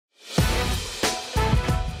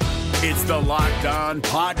It's the Locked On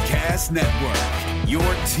Podcast Network, your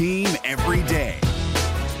team every day.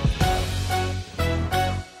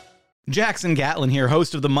 Jackson Gatlin here,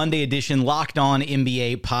 host of the Monday edition Locked On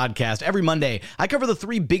NBA podcast. Every Monday, I cover the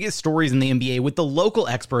three biggest stories in the NBA with the local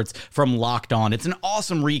experts from Locked On. It's an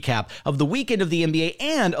awesome recap of the weekend of the NBA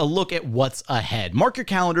and a look at what's ahead. Mark your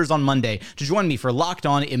calendars on Monday to join me for Locked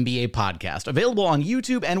On NBA podcast, available on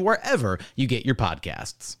YouTube and wherever you get your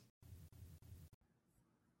podcasts.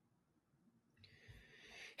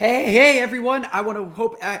 Hey everyone. I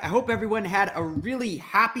hope everyone had a really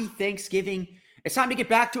happy Thanksgiving. It's time to get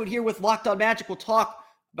back to it here with Locked On Magic. We'll talk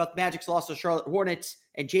about the Magic's loss to Charlotte Hornets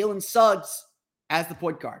and Jalen Suggs as the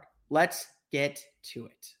point guard. Let's get to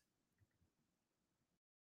it.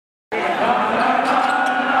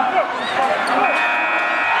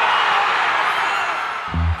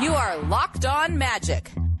 You are Locked On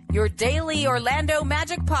Magic, your daily Orlando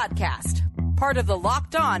Magic podcast, part of the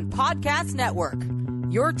Locked On Podcast Network,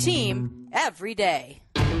 your team every day.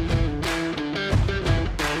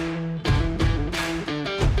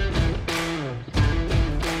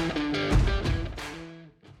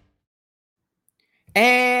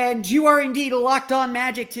 And you are indeed Locked On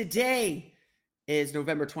Magic. Today is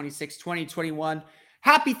November 26, 2021.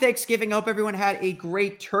 Happy Thanksgiving. I hope everyone had a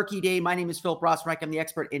great turkey day. My name is Philip Rossreich. I'm the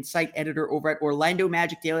expert and site editor over at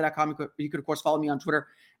OrlandoMagicDaily.com. You could, of course, follow me on Twitter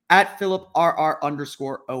at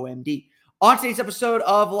PhilipRR_OMD. On today's episode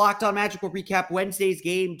of Locked On Magic, we'll recap Wednesday's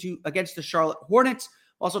game against the Charlotte Hornets.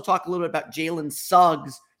 We'll also talk a little bit about Jalen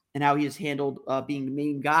Suggs and how he has handled being the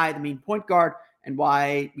main guy, the main point guard, and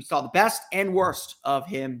why we saw the best and worst of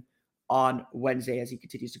him on Wednesday as he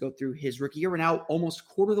continues to go through his rookie year. We're now almost a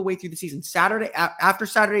quarter of the way through the season. After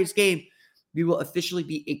Saturday's game, we will officially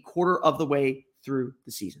be a quarter of the way through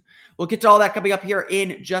the season. We'll get to all that coming up here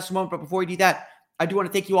in just a moment. But before we do that, I do want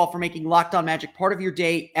to thank you all for making Locked On Magic part of your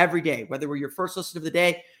day every day, whether we're your first listen of the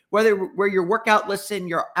day, whether we're your workout listen,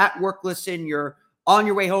 your at work listen, you're on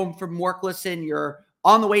your way home from work listen, you're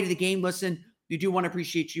on the way to the game listen. We do want to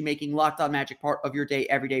appreciate you making Locked On Magic part of your day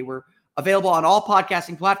every day. We're available on all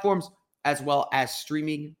podcasting platforms as well as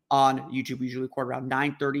streaming on YouTube. We usually record around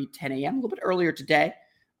 9:30, 10 a.m., a little bit earlier today,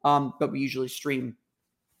 but we usually stream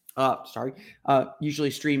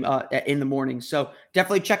in the morning. So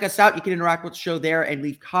definitely check us out. You can interact with the show there and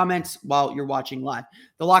leave comments while you're watching live.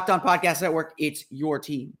 The Locked On Podcast Network, it's your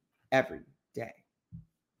team every day.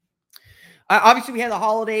 Obviously, we had the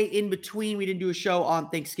holiday in between. We didn't do a show on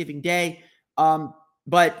Thanksgiving Day.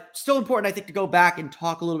 But still important, I think, to go back and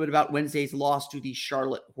talk a little bit about Wednesday's loss to the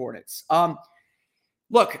Charlotte Hornets.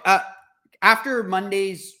 After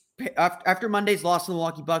Monday's loss to the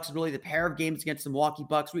Milwaukee Bucks, and really the pair of games against the Milwaukee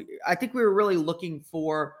Bucks, I think we were really looking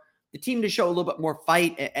for the team to show a little bit more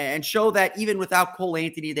fight and show that even without Cole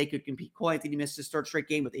Anthony, they could compete. Cole Anthony missed his third straight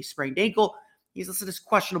game with a sprained ankle. He's listed as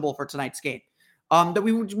questionable for tonight's game. That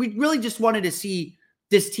we really just wanted to see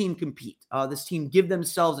this team compete, this team give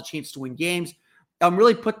themselves a chance to win games,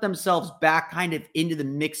 really put themselves back kind of into the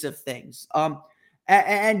mix of things.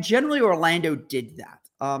 And generally Orlando did that.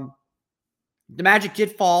 The Magic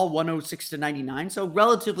did fall 106-99, so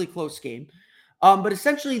relatively close game. But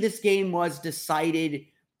essentially this game was decided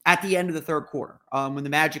at the end of the third quarter, when the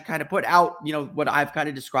Magic kind of put out, what I've kind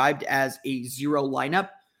of described as a zero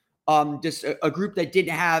lineup. Just a group that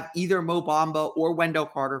didn't have either Mo Bamba or Wendell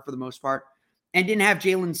Carter for the most part, and didn't have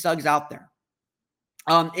Jalen Suggs out there.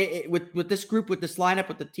 With this group, with this lineup,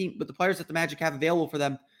 with the team, with the players that the Magic have available for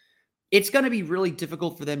them, it's going to be really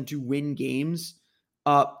difficult for them to win games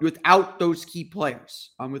without those key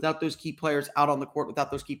players. Without those key players out on the court, without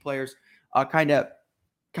those key players kind of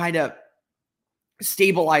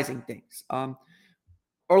stabilizing things.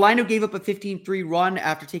 Orlando gave up a 15-3 run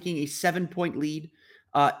after taking a 7-point lead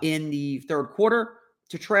in the third quarter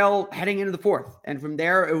to trail heading into the fourth. And from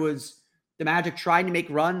there, it was the Magic trying to make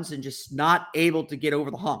runs and just not able to get over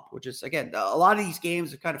the hump, which is, again, a lot of these games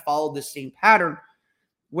have kind of followed this same pattern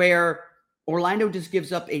where Orlando just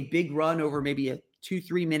gives up a big run over maybe a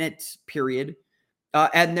 2-3 minute period,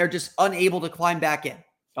 and they're just unable to climb back in.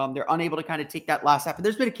 They're unable to kind of take that last half. And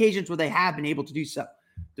there's been occasions where they have been able to do so.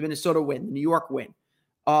 The Minnesota win, the New York win,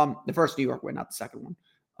 the first New York win, not the second one.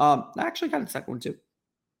 Actually, kind of the second one too.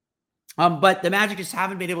 But the Magic just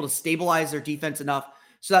haven't been able to stabilize their defense enough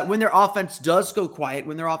so that when their offense does go quiet,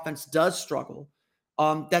 when their offense does struggle,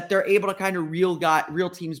 that they're able to kind of reel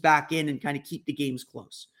teams back in and kind of keep the games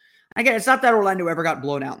close. Again, it's not that Orlando ever got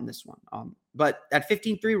blown out in this one, but that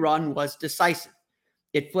 15-3 run was decisive.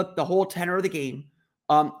 It flipped the whole tenor of the game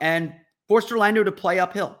and forced Orlando to play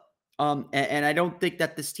uphill. And I don't think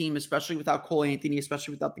that this team, especially without Cole Anthony,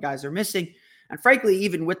 especially without the guys they're missing, and frankly,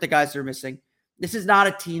 even with the guys they're missing, this is not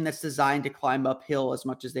a team that's designed to climb uphill as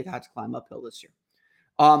much as they've had to climb uphill this year.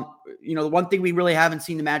 The one thing we really haven't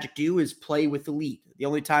seen the Magic do is play with the lead. The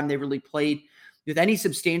only time they really played with any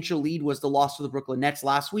substantial lead was the loss to the Brooklyn Nets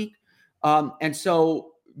last week. And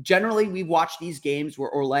so generally we've watched these games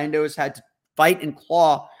where Orlando has had to fight and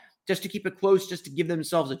claw just to keep it close, just to give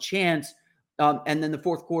themselves a chance. And then the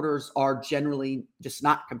fourth quarters are generally just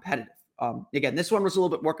not competitive. Again, this one was a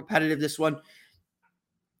little bit more competitive. This one,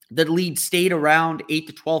 the lead stayed around 8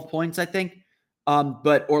 to 12 points, I think.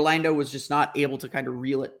 But Orlando was just not able to kind of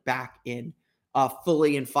reel it back in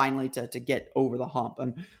fully and finally to get over the hump.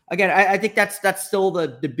 And again, I think that's still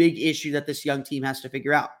the big issue that this young team has to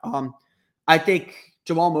figure out. I think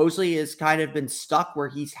Jamal Mosley has kind of been stuck where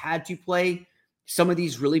he's had to play some of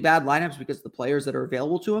these really bad lineups because of the players that are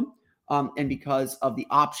available to him and because of the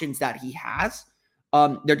options that he has.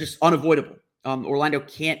 They're just unavoidable. Orlando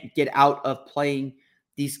can't get out of playing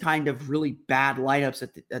these kind of really bad lineups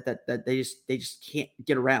that they just can't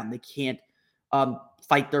get around. They can't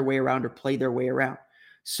fight their way around or play their way around.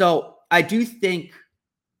 So I do think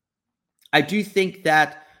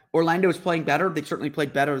that Orlando is playing better. They certainly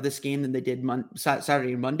played better this game than they did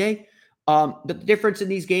Saturday and Monday. But the difference in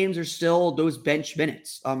these games are still those bench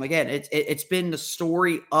minutes. Again, it's been the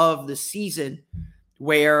story of the season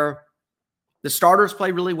where the starters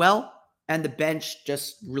play really well and the bench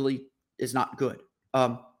just really is not good.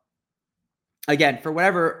 Again, for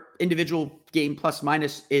whatever individual game plus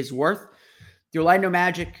minus is worth, the Orlando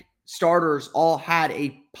Magic starters all had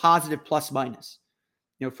a positive plus minus.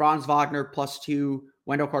 Franz Wagner +2,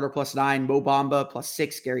 Wendell Carter +9, Mo Bamba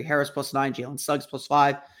 +6, Gary Harris +9, Jalen Suggs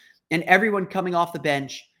 +5. And everyone coming off the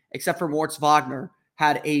bench, except for Moritz Wagner,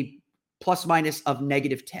 had a plus minus of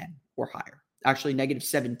 -10 or higher. Actually,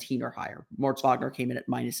 -17 or higher. Moritz Wagner came in at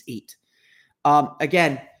 -8.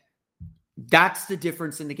 Again, that's the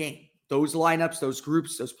difference in the game. Those lineups, those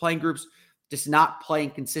groups, those playing groups, just not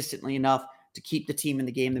playing consistently enough to keep the team in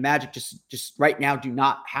the game. The Magic just right now do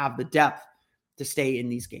not have the depth to stay in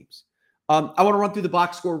these games. I want to run through the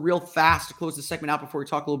box score real fast to close the segment out before we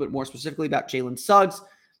talk a little bit more specifically about Jalen Suggs.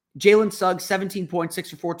 Jalen Suggs, 17 points, 6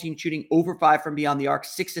 for 14 shooting, over 5 from beyond the arc,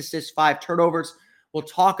 6 assists, 5 turnovers. We'll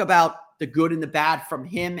talk about the good and the bad from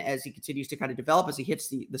him as he continues to kind of develop, as he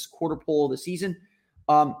hits this quarter pole of the season.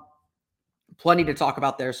 Plenty to talk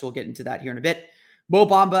about there, so we'll get into that here in a bit. Mo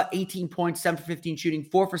Bamba, 18 points, 7 for 15 shooting,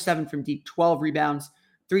 4 for 7 from deep, 12 rebounds,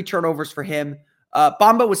 3 turnovers for him.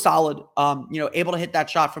 Bamba was solid, able to hit that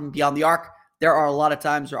shot from beyond the arc. There are a lot of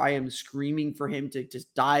times where I am screaming for him to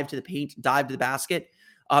just dive to the paint, dive to the basket.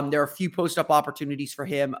 There are a few post-up opportunities for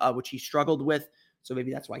him, which he struggled with, so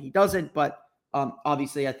maybe that's why he doesn't. But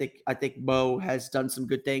obviously, I think Mo has done some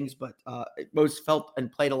good things, but Mo's felt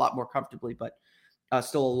and played a lot more comfortably, but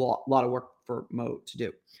still a lot of work for Mo to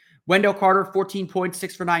do. Wendell Carter, 14 points,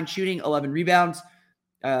 6 for 9 shooting, 11 rebounds.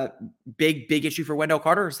 Big issue for Wendell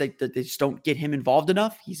Carter is they just don't get him involved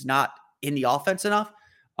enough. He's not in the offense enough.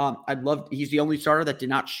 He's the only starter that did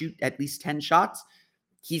not shoot at least 10 shots.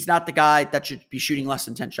 He's not the guy that should be shooting less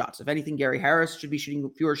than 10 shots. If anything, Gary Harris should be shooting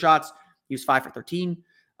fewer shots. He was 5 for 13,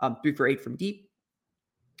 3 for 8 from deep.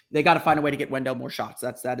 They got to find a way to get Wendell more shots.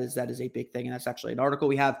 That is a big thing, and that's actually an article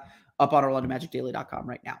we have up on OrlandoMagicDaily.com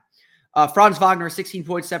right now. Franz Wagner, 16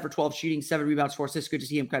 points, 7 for 12 shooting, 7 rebounds, 4 assists. Good to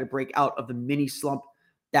see him kind of break out of the mini slump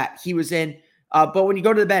that he was in. But when you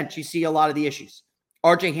go to the bench, you see a lot of the issues.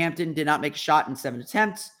 RJ Hampton did not make a shot in 7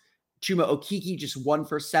 attempts. Chuma Okeke just 1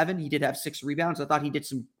 for 7. He did have 6 rebounds. I thought he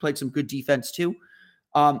played some good defense too.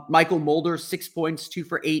 Michael Mulder, 6 points, 2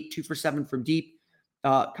 for 8, 2 for 7 from deep,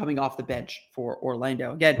 coming off the bench for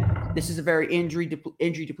Orlando. Again, this is a very injury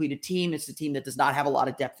depleted team. It's a team that does not have a lot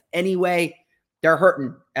of depth anyway. They're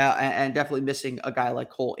hurting and definitely missing a guy like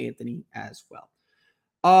Cole Anthony as well.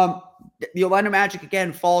 The Orlando Magic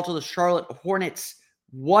again fall to the Charlotte Hornets,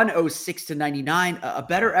 106-99. A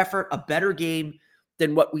better effort, a better game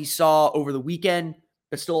than what we saw over the weekend,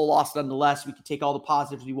 but still a loss nonetheless. We can take all the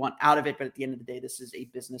positives we want out of it, but at the end of the day, this is a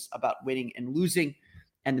business about winning and losing,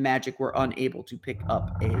 and the Magic were unable to pick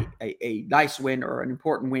up a nice win or an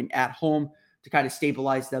important win at home to kind of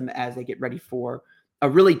stabilize them as they get ready for a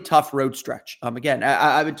really tough road stretch. Again,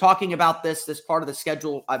 I've been talking about this part of the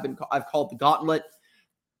schedule. I've called the gauntlet.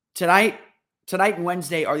 Tonight and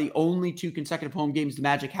Wednesday are the only 2 consecutive home games the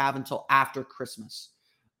Magic have until after Christmas.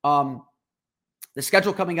 The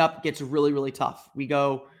schedule coming up gets really, really tough. We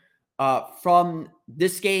go from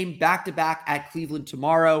this game back-to-back at Cleveland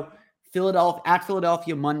tomorrow,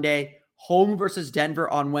 Philadelphia Monday, home versus Denver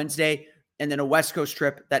on Wednesday, and then a West Coast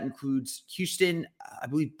trip that includes Houston, I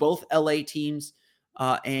believe both LA teams,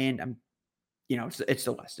 and it's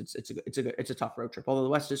the West. It's a tough road trip. Although the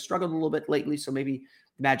West has struggled a little bit lately, so maybe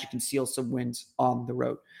the Magic can seal some wins on the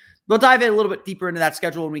road. We'll dive in a little bit deeper into that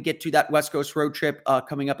schedule when we get to that West Coast road trip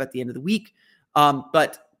coming up at the end of the week.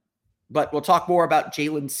 But we'll talk more about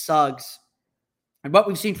Jalen Suggs and what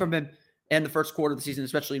we've seen from him in the first quarter of the season,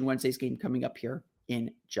 especially in Wednesday's game coming up here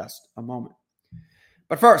in just a moment.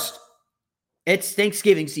 But first, it's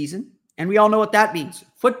Thanksgiving season, and we all know what that means.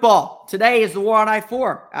 Football. Today is the war on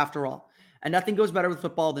I-4, after all. And nothing goes better with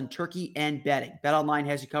football than turkey and betting. BetOnline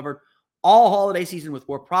has you covered all holiday season with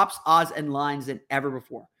more props, odds, and lines than ever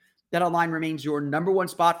before. BetOnline remains your number one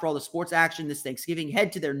spot for all the sports action this Thanksgiving.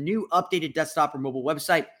 Head to their new updated desktop or mobile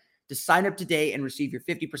website to sign up today and receive your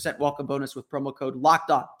 50% welcome bonus with promo code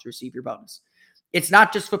LOCKEDON to receive your bonus. It's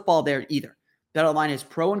not just football there either. BetOnline has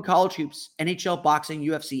pro and college hoops, NHL, boxing,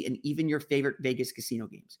 UFC, and even your favorite Vegas casino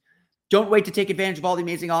games. Don't wait to take advantage of all the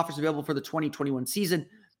amazing offers available for the 2021 season.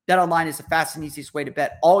 BetOnline is the fastest and easiest way to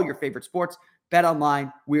bet all your favorite sports.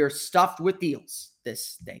 BetOnline, we are stuffed with deals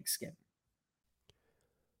this Thanksgiving.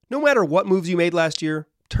 No matter what moves you made last year,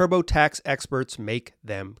 TurboTax experts make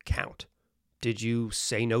them count. Did you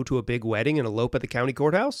say no to a big wedding and elope at the county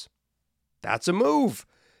courthouse? That's a move.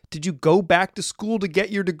 Did you go back to school to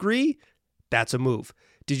get your degree? That's a move.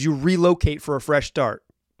 Did you relocate for a fresh start?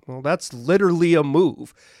 Well, that's literally a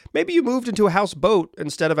move. Maybe you moved into a houseboat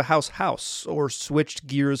instead of a house, or switched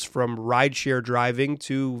gears from rideshare driving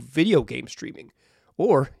to video game streaming.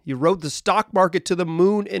 Or you rode the stock market to the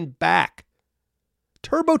moon and back.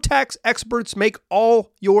 TurboTax experts make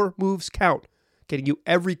all your moves count, getting you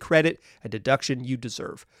every credit and deduction you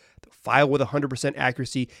deserve. They'll file with 100%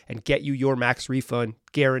 accuracy and get you your max refund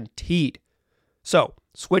guaranteed. So,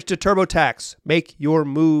 switch to TurboTax. Make your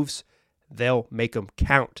moves. They'll make them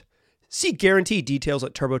count. See guarantee details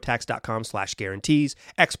at turbotax.com/guarantees.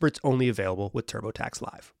 Experts only available with TurboTax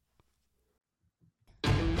Live.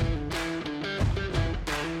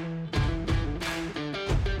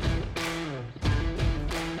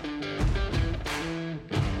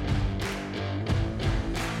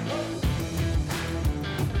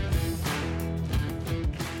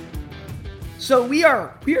 So we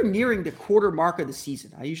are nearing the quarter mark of the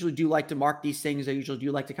season. I usually do like to mark these things. I usually do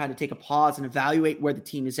like to kind of take a pause and evaluate where the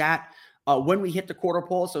team is at when we hit the quarter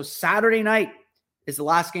pole. So Saturday night is the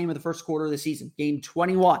last game of the first quarter of the season, game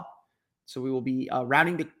 21. So we will be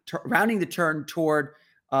rounding the turn toward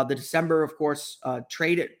the December, of course,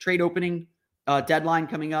 trade opening deadline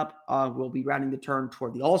coming up. We'll be rounding the turn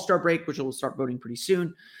toward the All-Star break, which we'll start voting pretty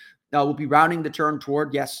soon. We'll be rounding the turn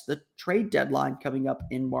toward, yes, the trade deadline coming up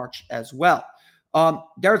in March as well.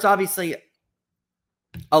 There's obviously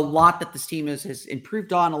a lot that this team has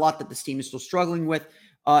improved on, a lot that this team is still struggling with.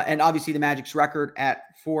 And obviously the Magic's record at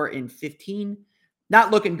 4-15,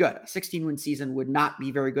 not looking good. A 16-win season would not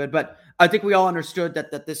be very good, but I think we all understood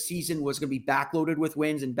that this season was going to be backloaded with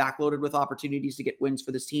wins and backloaded with opportunities to get wins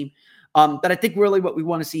for this team. But I think really what we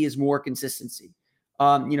want to see is more consistency.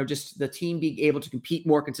 Just the team being able to compete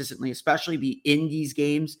more consistently, especially be in these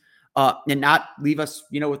games and not leave us,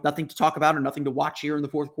 with nothing to talk about or nothing to watch here in the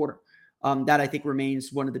fourth quarter. That I think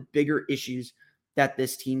remains one of the bigger issues that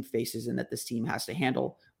this team faces and that this team has to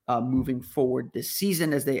handle moving forward this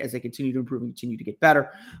season as they continue to improve and continue to get better.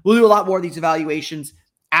 We'll do a lot more of these evaluations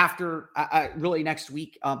after really next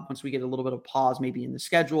week once we get a little bit of pause maybe in the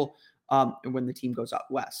schedule and when the team goes out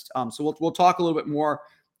west. So we'll talk a little bit more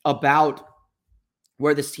about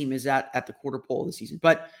where this team is at the quarter pole of the season.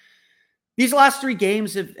 But these last three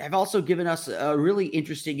games have also given us a really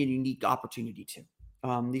interesting and unique opportunity too.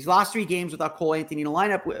 These last three games without Cole Anthony in the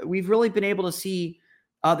lineup, we've really been able to see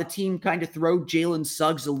the team kind of throw Jalen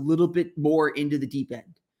Suggs a little bit more into the deep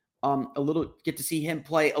end. Get to see him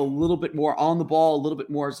play a little bit more on the ball, a little bit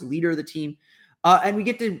more as the leader of the team. And we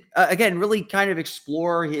get to, again, really kind of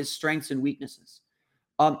explore his strengths and weaknesses.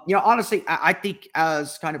 Honestly, I think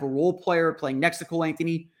as kind of a role player playing next to Cole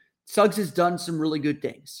Anthony, Suggs has done some really good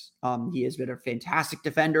things. He has been a fantastic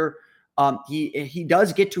defender. He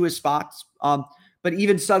does get to his spots. But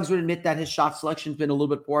even Suggs would admit that his shot selection has been a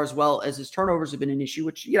little bit poor, as well as his turnovers have been an issue,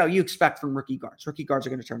 which, you expect from rookie guards. Rookie guards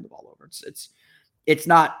are going to turn the ball over. It's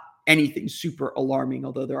not anything super alarming,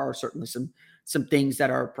 although there are certainly some things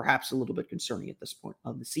that are perhaps a little bit concerning at this point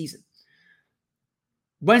of the season.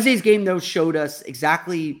 Wednesday's game, though, showed us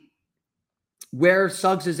exactly where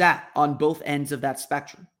Suggs is at on both ends of that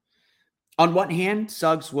spectrum. On one hand,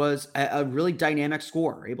 Suggs was a really dynamic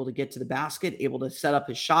scorer, able to get to the basket, able to set up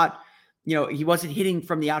his shot. He wasn't hitting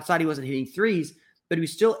from the outside. He wasn't hitting threes, but he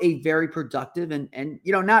was still a very productive and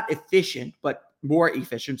not efficient, but more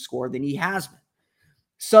efficient scorer than he has been.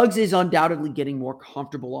 Suggs is undoubtedly getting more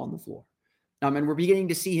comfortable on the floor. And we're beginning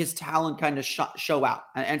to see his talent kind of show out.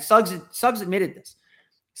 And Suggs admitted this.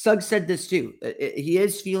 Suggs said this too. He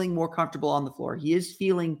is feeling more comfortable on the floor. He is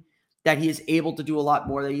feeling that he is able to do a lot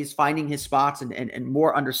more, that he is finding his spots and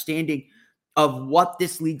more understanding of what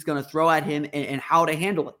this league's going to throw at him and how to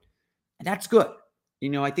handle it. And that's good.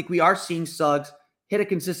 I think we are seeing Suggs hit a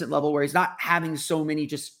consistent level where he's not having so many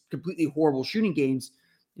just completely horrible shooting games.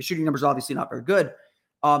 The shooting numbers are obviously not very good.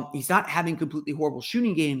 He's not having completely horrible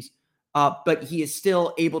shooting games, but he is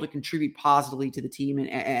still able to contribute positively to the team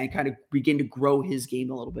and kind of begin to grow his game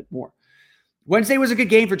a little bit more. Wednesday was a good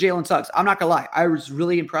game for Jalen Suggs. I'm not going to lie. I was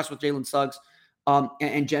really impressed with Jalen Suggs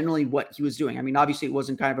and generally what he was doing. I mean, obviously it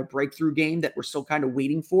wasn't kind of a breakthrough game that we're still kind of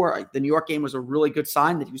waiting for. The New York game was a really good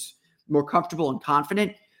sign that he was more comfortable and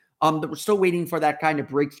confident, that we're still waiting for that kind of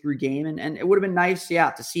breakthrough game. And it would have been nice,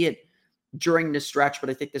 to see it during this stretch.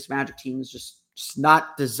 But I think this Magic team is just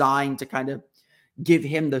not designed to kind of give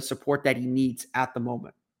him the support that he needs at the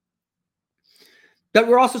moment. But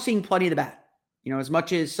we're also seeing plenty of the bad. As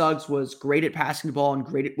much as Suggs was great at passing the ball and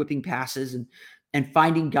great at whipping passes and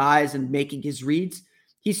finding guys and making his reads,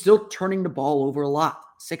 he's still turning the ball over a lot.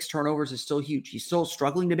 6 turnovers is still huge. He's still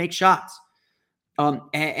struggling to make shots.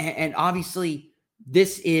 And obviously,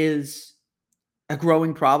 this is a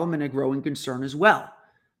growing problem and a growing concern as well.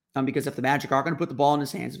 Because if the Magic are going to put the ball in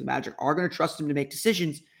his hands, if the Magic are going to trust him to make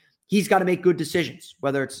decisions, he's got to make good decisions,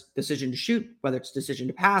 whether it's decision to shoot, whether it's decision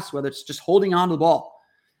to pass, whether it's just holding on to the ball.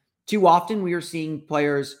 Too often, we are seeing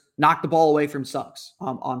players knock the ball away from Suggs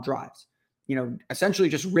on drives, essentially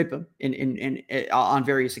just rip him on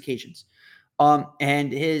various occasions.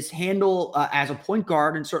 And his handle as a point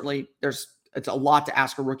guard, and certainly it's a lot to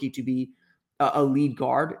ask a rookie to be a lead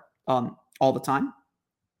guard all the time.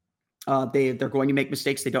 They're going to make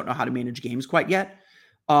mistakes. They don't know how to manage games quite yet.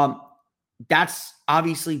 That's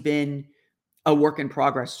obviously been a work in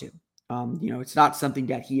progress too. It's not something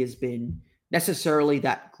that he has been necessarily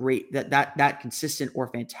that great, that consistent or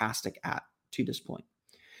fantastic at to this point.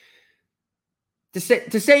 To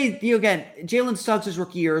say again, Jalen Suggs'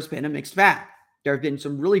 rookie year has been a mixed bag. There have been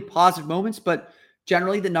some really positive moments, but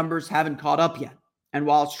generally the numbers haven't caught up yet. And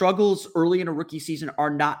while struggles early in a rookie season are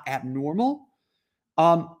not abnormal,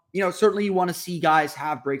 certainly you want to see guys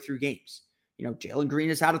have breakthrough games. Jalen Green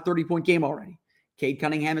has had a 30-point game already. Cade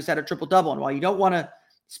Cunningham has had a triple-double. And while you don't want to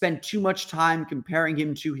spend too much time comparing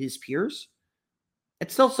him to his peers,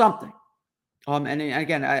 it's still something. And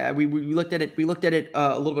again, we looked at it. We looked at it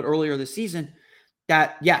a little bit earlier this season.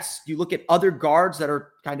 That yes, you look at other guards that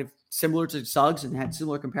are kind of similar to Suggs and had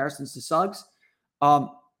similar comparisons to Suggs.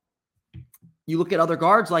 You look at other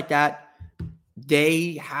guards like that.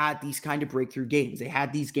 They had these kind of breakthrough games. They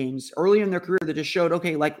had these games early in their career that just showed,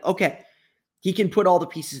 okay, he can put all the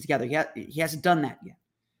pieces together. He hasn't done that yet.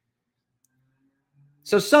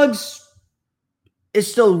 So Suggs is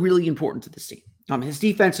still really important to this team. His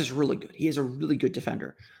defense is really good. He is a really good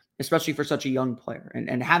defender, especially for such a young player.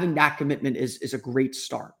 And having that commitment is a great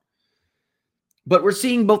start. But we're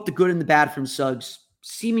seeing both the good and the bad from Suggs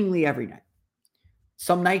seemingly every night.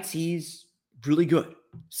 Some nights he's really good.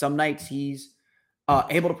 Some nights he's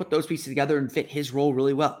able to put those pieces together and fit his role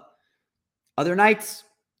really well. Other nights,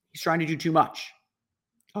 he's trying to do too much.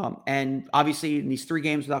 And obviously, in these 3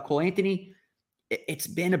 games without Cole Anthony, it's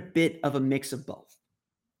been a bit of a mix of both,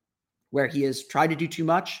 where he has tried to do too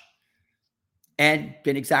much and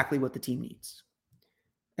been exactly what the team needs.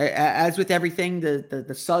 As with everything,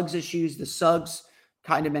 the Suggs issues, the Suggs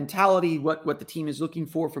kind of mentality, what the team is looking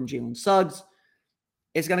for from Jalen Suggs,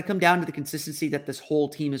 is going to come down to the consistency that this whole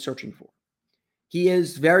team is searching for. He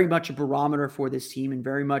is very much a barometer for this team and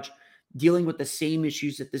very much dealing with the same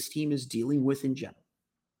issues that this team is dealing with in general.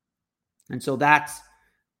 And so that's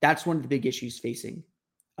one of the big issues facing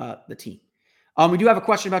the team. We do have a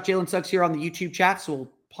question about Jalen Suggs here on the YouTube chat, so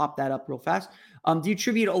we'll pop that up real fast. Do you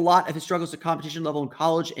attribute a lot of his struggles to competition level in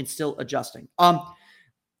college and still adjusting?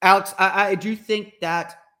 Alex, I do think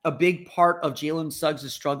that a big part of Jalen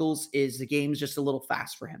Suggs' struggles is the game's just a little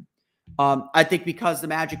fast for him. I think because the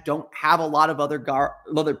Magic don't have a lot of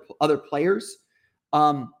other players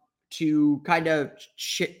to kind of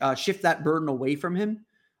shift that burden away from him,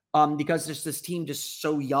 because this team just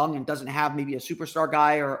so young and doesn't have maybe a superstar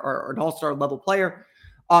guy or an all-star level player.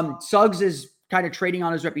 Suggs is kind of trading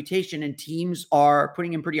on his reputation, and teams are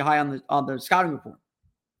putting him pretty high on the scouting report.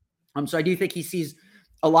 So I do think he sees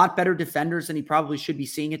a lot better defenders than he probably should be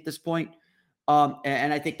seeing at this point.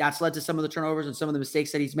 And I think that's led to some of the turnovers and some of the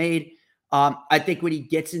mistakes that he's made. I think when he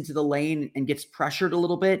gets into the lane and gets pressured a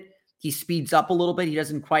little bit, he speeds up a little bit. He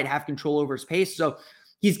doesn't quite have control over his pace. So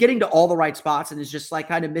he's getting to all the right spots and is just like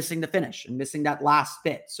kind of missing the finish and missing that last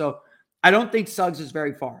bit. So I don't think Suggs is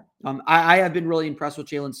very far. I have been really impressed with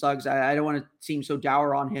Jalen Suggs. I don't want to seem so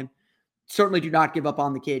dour on him. Certainly do not give up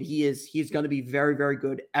on the kid. He's going to be very, very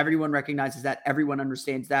good. Everyone recognizes that. Everyone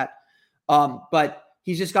understands that. But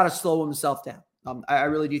he's just got to slow himself down. I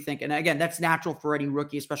really do think. And again, that's natural for any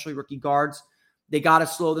rookie, especially rookie guards. They got to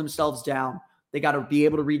slow themselves down. They got to be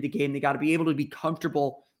able to read the game. They got to be able to be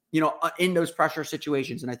comfortable, in those pressure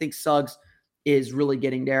situations. And I think Suggs is really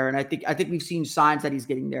getting there. And I think we've seen signs that he's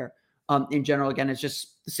getting there. In general, again, it's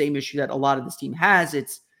just the same issue that a lot of this team has.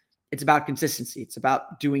 It's about consistency. It's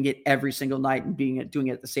about doing it every single night and doing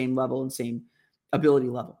it at the same level and same ability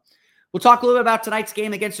level. We'll talk a little bit about tonight's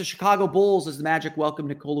game against the Chicago Bulls as the Magic welcome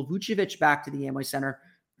Nikola Vucevic back to the Amway Center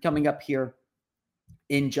coming up here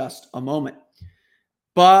in just a moment.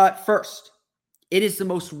 But first, it is the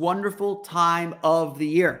most wonderful time of the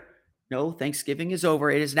year. No, Thanksgiving is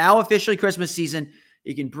over. It is now officially Christmas season.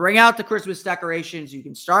 You can bring out the Christmas decorations. You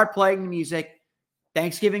can start playing the music.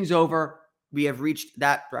 Thanksgiving's over. We have reached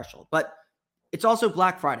that threshold. But it's also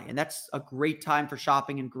Black Friday, and that's a great time for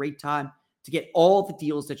shopping and great time to get all the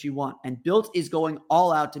deals that you want. And Built is going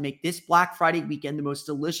all out to make this Black Friday weekend the most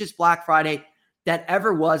delicious Black Friday that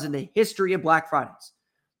ever was in the history of Black Fridays.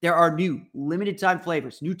 There are new limited time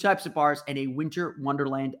flavors, new types of bars, and a winter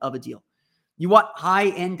wonderland of a deal. You want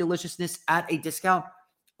high-end deliciousness at a discount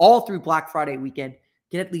all through Black Friday weekend.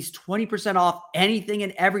 Get at least 20% off anything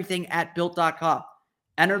and everything at Built.com.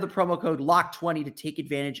 Enter the promo code LOCK20 to take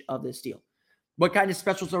advantage of this deal. What kind of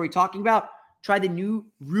specials are we talking about? Try the new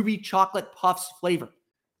Ruby Chocolate Puffs flavor.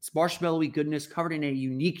 It's marshmallowy goodness covered in a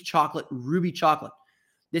unique chocolate, Ruby chocolate.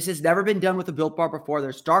 This has never been done with a Built Bar before.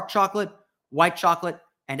 There's dark chocolate, white chocolate,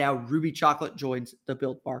 and now Ruby Chocolate joins the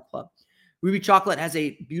Built Bar Club. Ruby Chocolate has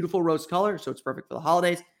a beautiful rose color, so it's perfect for the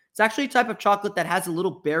holidays. It's actually a type of chocolate that has a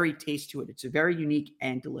little berry taste to it. It's very unique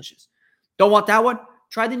and delicious. Don't want that one?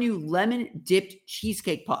 Try the new lemon-dipped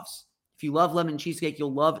cheesecake puffs. If you love lemon cheesecake,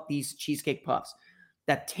 you'll love these cheesecake puffs.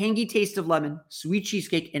 That tangy taste of lemon, sweet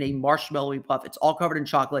cheesecake, and a marshmallowy puff. It's all covered in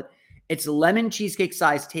chocolate. It's lemon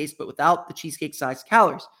cheesecake-sized taste, but without the cheesecake-sized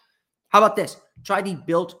calories. How about this? Try the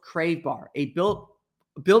Built Crave Bar. A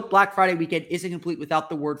Built Black Friday weekend isn't complete without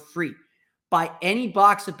the word free. Buy any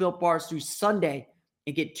box of Built Bars through Sunday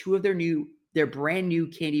and get two of their brand new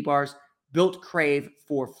candy bars, Built Crave,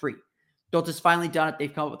 for free. Built has finally done it.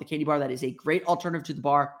 They've come up with a candy bar that is a great alternative to the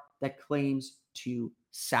bar that claims to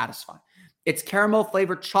satisfy. It's caramel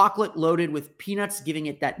flavored chocolate loaded with peanuts, giving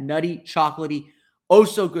it that nutty, chocolatey, oh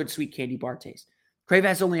so good sweet candy bar taste. Crave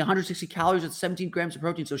has only 160 calories with 17 grams of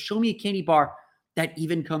protein, so show me a candy bar that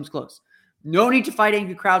even comes close. No need to fight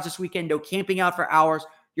angry crowds this weekend. No camping out for hours.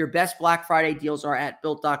 Your best Black Friday deals are at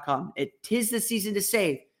Built.com. Tis the season to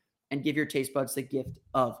save and give your taste buds the gift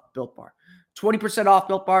of Built Bar. 20% off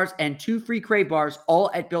Built Bars and 2 free Crave Bars, all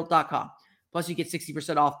at Built.com. Plus, you get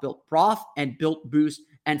 60% off Built Broth and Built Boost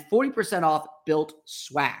and 40% off Built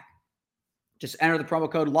Swag. Just enter the promo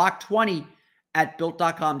code LOCK20 at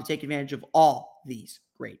Built.com to take advantage of all these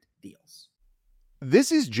great deals.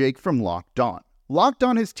 This is Jake from Locked On. Locked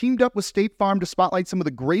On has teamed up with State Farm to spotlight some of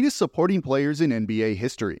the greatest supporting players in NBA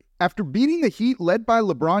history. After beating the Heat led by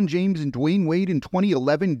LeBron James and Dwayne Wade in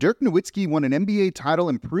 2011, Dirk Nowitzki won an NBA title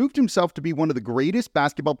and proved himself to be one of the greatest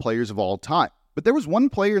basketball players of all time. But there was one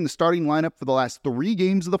player in the starting lineup for the last 3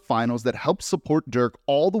 games of the finals that helped support Dirk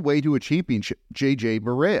all the way to a championship, JJ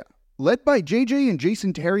Barea. Led by JJ and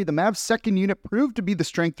Jason Terry, the Mavs' second unit proved to be the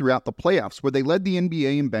strength throughout the playoffs, where they led the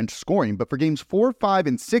NBA in bench scoring. But for games 4, 5,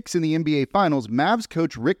 and 6 in the NBA Finals, Mavs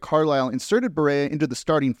coach Rick Carlisle inserted Barea into the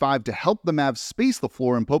starting 5 to help the Mavs space the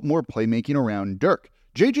floor and put more playmaking around Dirk.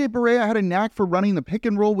 JJ Barea had a knack for running the pick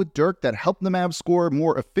and roll with Dirk that helped the Mavs score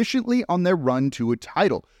more efficiently on their run to a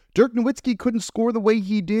title. Dirk Nowitzki couldn't score the way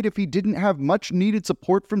he did if he didn't have much needed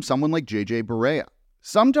support from someone like JJ Barea.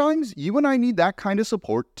 Sometimes you and I need that kind of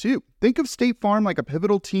support too. Think of State Farm like a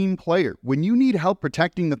pivotal team player. When you need help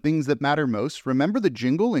protecting the things that matter most, remember the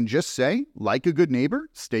jingle and just say, like a good neighbor,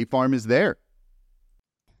 State Farm is there.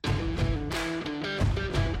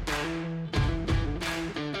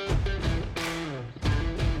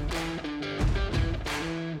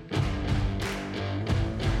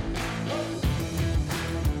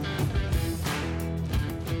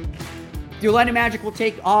 The Orlando Magic will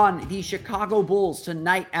take on the Chicago Bulls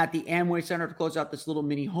tonight at the Amway Center to close out this little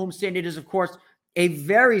mini homestand. It is, of course, a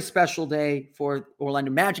very special day for Orlando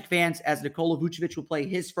Magic fans as Nikola Vucevic will play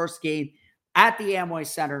his first game at the Amway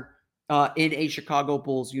Center in a Chicago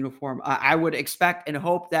Bulls uniform. I would expect and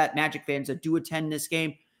hope that Magic fans that do attend this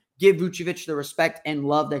game give Vucevic the respect and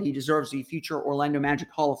love that he deserves. The future Orlando Magic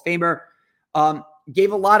Hall of Famer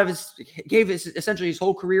gave essentially his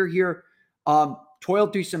whole career here.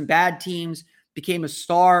 toiled through some bad teams, became a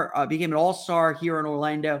star, became an all-star here in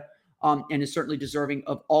Orlando, and is certainly deserving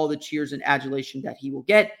of all the cheers and adulation that he will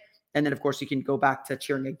get. And then, of course, you can go back to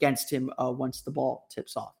cheering against him once the ball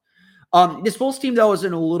tips off. This Bulls team, though, is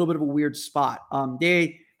in a little bit of a weird spot.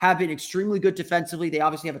 They have been extremely good defensively. They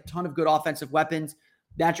obviously have a ton of good offensive weapons.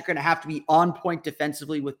 Magic are going to have to be on point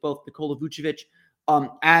defensively with both Nikola Vucevic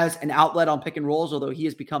as an outlet on pick and rolls, although he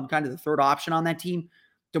has become kind of the third option on that team.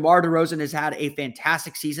 DeMar DeRozan has had a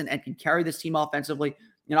fantastic season and can carry this team offensively.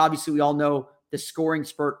 And obviously, we all know the scoring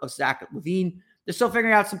spurt of Zach LaVine. They're still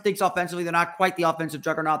figuring out some things offensively. They're not quite the offensive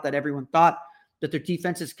juggernaut that everyone thought, but their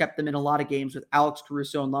defense has kept them in a lot of games with Alex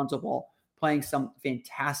Caruso and Lonzo Ball playing some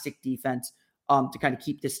fantastic defense to kind of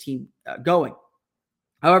keep this team going.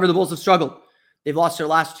 However, the Bulls have struggled. They've lost their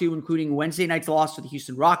last two, including Wednesday night's loss to the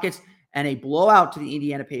Houston Rockets and a blowout to the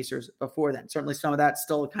Indiana Pacers before then. Certainly some of that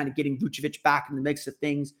still kind of getting Vucevic back in the mix of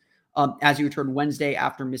things as he returned Wednesday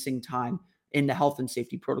after missing time in the health and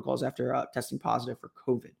safety protocols after testing positive for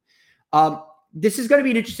COVID. This is going to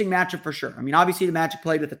be an interesting matchup for sure. I mean, obviously the Magic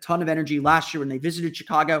played with a ton of energy last year when they visited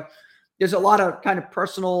Chicago. There's a lot of kind of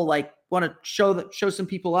personal, want to show some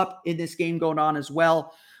people up in this game going on as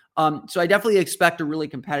well. So I definitely expect a really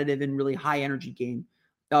competitive and really high energy game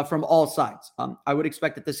from all sides. I would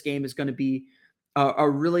expect that this game is going to be a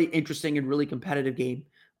really interesting and really competitive game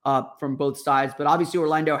from both sides. But obviously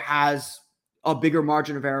Orlando has a bigger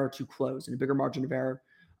margin of error to close and a bigger margin of error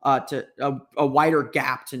to a wider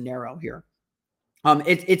gap to narrow here.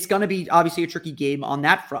 It's going to be obviously a tricky game on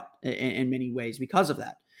that front in many ways because of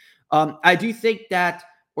that. I do think that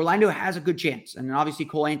Orlando has a good chance. And obviously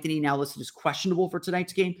Cole Anthony now listed as questionable for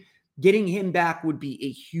tonight's game. Getting him back would be a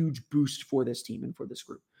huge boost for this team and for this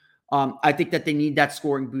group. I think that they need that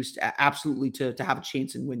scoring boost absolutely to have a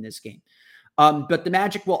chance and win this game. But the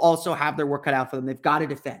Magic will also have their work cut out for them. They've got to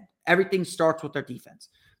defend. Everything starts with their defense.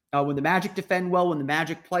 When the Magic defend well, when the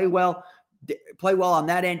Magic play well on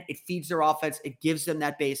that end, it feeds their offense. It gives them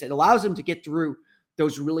that base. It allows them to get through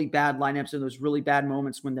those really bad lineups and those really bad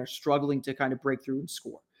moments when they're struggling to kind of break through and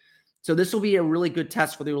score. So this will be a really good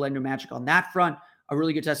test for the Orlando Magic on that front, a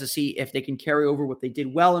really good test to see if they can carry over what they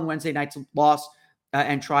did well in Wednesday night's loss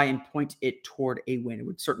and try and point it toward a win. It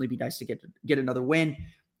would certainly be nice to get another win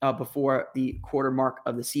before the quarter mark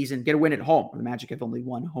of the season. Get a win at home. The Magic have only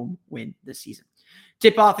one home win this season.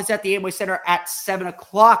 Tip-off is at the Amway Center at 7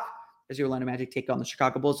 o'clock as the Orlando Magic take on the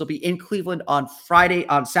Chicago Bulls. They'll be in Cleveland on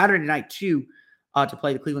Saturday night too, to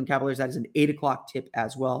play the Cleveland Cavaliers. That is an 8 o'clock tip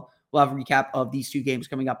as well. We'll have a recap of these two games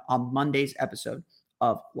coming up on Monday's episode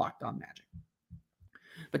of Locked On Magic.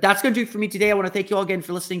 But that's going to do it for me today. I want to thank you all again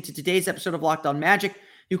for listening to today's episode of Locked On Magic.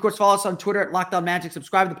 You, of course, follow us on Twitter at Locked On Magic.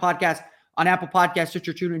 Subscribe to the podcast on Apple Podcasts,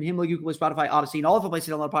 Stitcher, TuneIn, Himalaya, Google, Spotify, Odyssey, and all of the places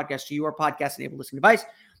to download podcasts to your podcast-enabled listening device.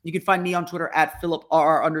 You can find me on Twitter at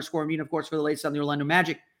PhilipRR_me. And, of course, for the latest on the Orlando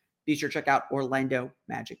Magic, be sure to check out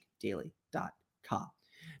OrlandoMagicDaily.com.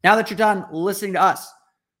 Now that you're done listening to us,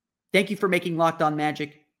 thank you for making Locked On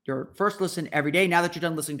Magic your first listen every day. Now that you're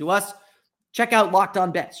done listening to us, check out Locked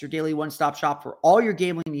On Bets, your daily one-stop shop for all your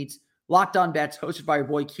gambling needs. Locked On Bets, hosted by your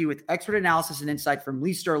boy Q, with expert analysis and insight from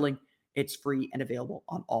Lee Sterling. It's free and available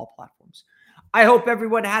on all platforms. I hope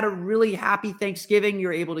everyone had a really happy Thanksgiving.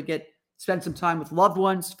 You're able to spend some time with loved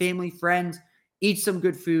ones, family, friends, eat some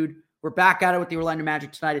good food. We're back at it with the Orlando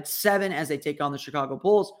Magic tonight at 7 as they take on the Chicago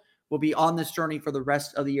Bulls. We'll be on this journey for the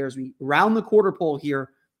rest of the year as we round the quarter pole here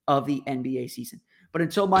of the NBA season. But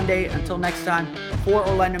until Monday, until next time, for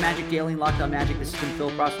Orlando Magic Daily and Locked On Magic, this has been Phil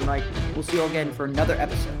Crossman-Wright. We'll see you all again for another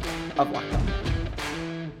episode of Locked On Magic.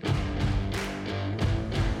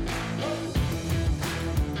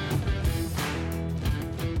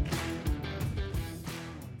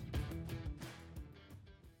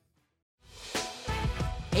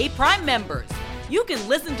 Hey, Prime members, you can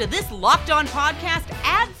listen to this Locked On podcast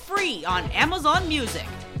ad-free on Amazon Music.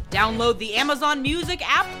 Download the Amazon Music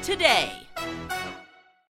app today.